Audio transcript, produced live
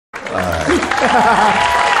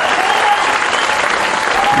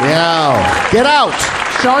Meow. Get out.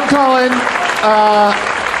 Sean Cullen,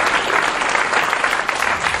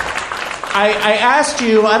 I asked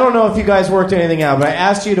you, I don't know if you guys worked anything out, but I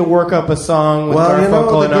asked you to work up a song with Garfunkel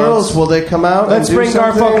the and Oates. girls, will they come out? Let's and do bring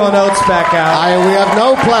something? Garfunkel and Oates back out. We have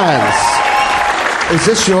no plans. Is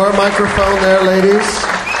this your microphone there, ladies?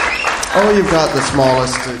 Oh, you've got the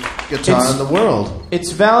smallest guitar in the world.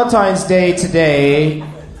 It's Valentine's Day today,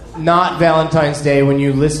 not Valentine's Day when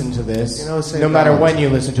you listen to this. No matter when you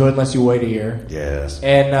listen to it, unless you wait a year. Yes.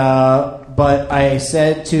 And but I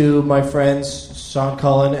said to my friends Sean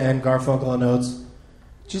Cullen and Garfunkel and Oates,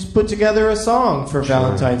 just put together a song for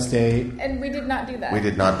Valentine's Day. And we did not do that. We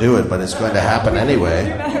did not do it, but it's going to happen anyway.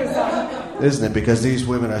 Isn't it? Because these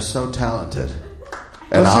women are so talented.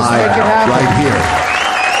 And Let's just make it happen. Right here.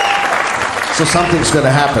 So something's going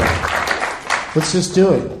to happen. Let's just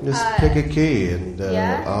do it. Just pick a key, and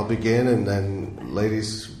I'll begin, and then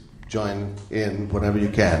ladies join in whenever you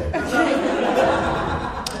can.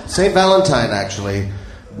 St. Valentine, actually,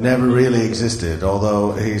 never really existed,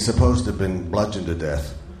 although he's supposed to have been bludgeoned to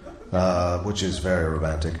death, which is very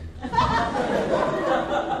romantic.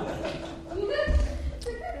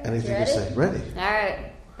 Anything to say? Ready? All right.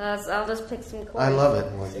 I'll just pick some chords. I love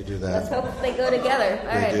it when you do that. Let's hope they go together. All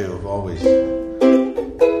right. They do, always.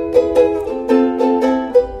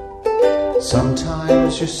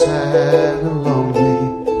 Sometimes you're sad and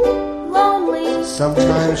lonely.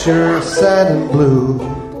 Sometimes you're sad and blue.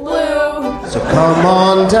 So come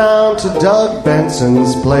on down to Doug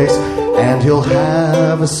Benson's place, and he'll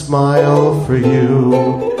have a smile for you.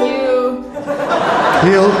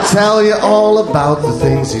 He'll tell you all about the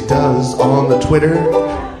things he does on the Twitter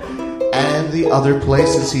and the other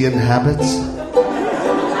places he inhabits.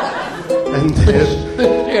 And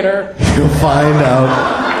then you'll find out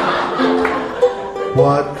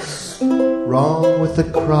what's wrong with the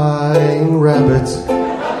crying rabbits.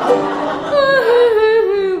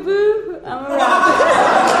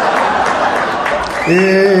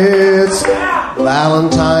 It's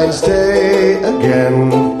Valentine's Day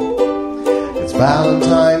again. It's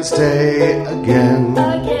Valentine's Day again.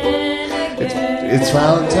 It's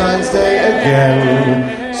Valentine's Day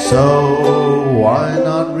again. So why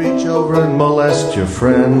not reach over and molest your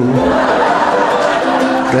friend?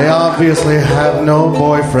 They obviously have no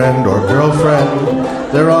boyfriend or girlfriend.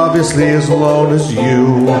 They're obviously as alone as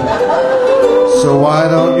you. So why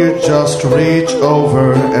don't you just reach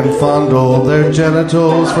over and fondle their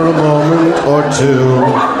genitals for a moment or two?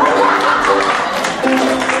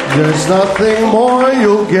 There's nothing more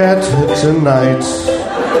you'll get tonight.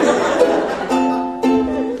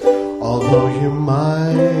 Although you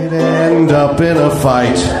might end up in a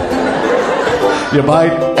fight. You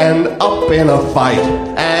might end up in a fight.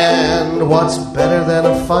 And what's better than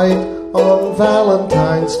a fight on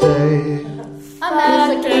Valentine's Day? A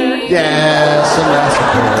massacre. Yes, a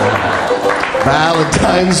massacre.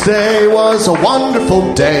 Valentine's Day was a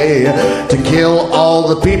wonderful day to kill all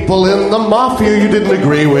the people in the mafia you didn't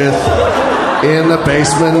agree with in the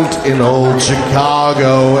basement in old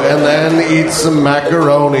Chicago, and then eat some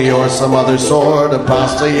macaroni or some other sort of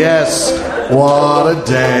pasta. Yes, what a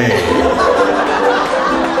day.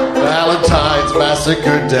 Valentine's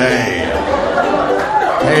Massacre Day.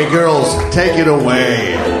 Hey girls, take it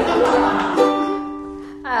away.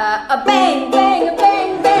 A bang, bang, a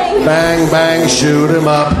bang, bang. Bang, bang, shoot him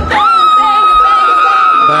up. Bang, bang, bang,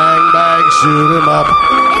 bang. Bang, bang, shoot him up.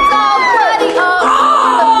 It's all bloody all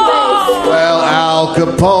over the place. Well, Al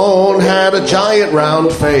Capone had a giant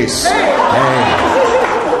round face.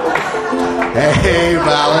 Hey,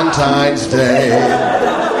 Valentine's Day.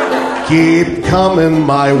 Keep coming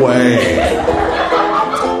my way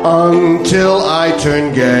until I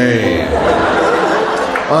turn gay.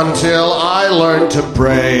 Until I learn to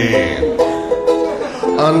pray.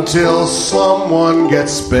 Until someone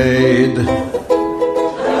gets spayed.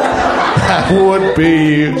 That would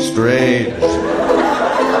be strange.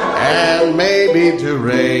 And maybe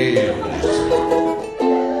deranged.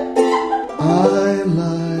 I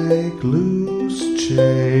like loose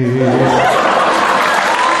change.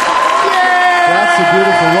 That's a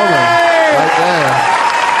beautiful woman right there.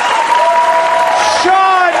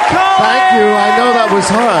 Sean Cullen! Thank you. I know that was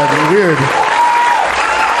hard and weird.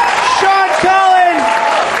 Sean Cullen!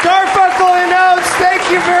 Garfunkel and Oates, thank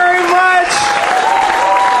you very much!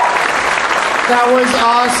 That was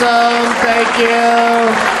awesome. Thank you.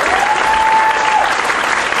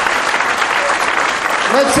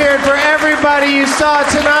 Let's hear it for everybody you saw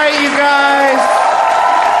tonight, you guys.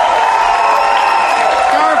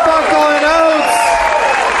 Garfunkel and Oates,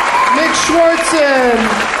 Nick Schwartzen,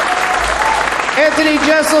 Anthony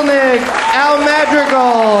Jeselnik, Al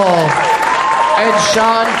Madrigal, and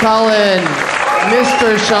Sean Cullen,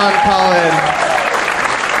 Mr. Sean Cullen,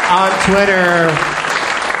 on Twitter.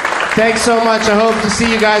 Thanks so much. I hope to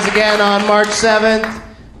see you guys again on March 7th.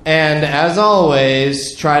 And as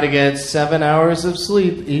always, try to get 7 hours of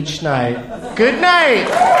sleep each night. Good night!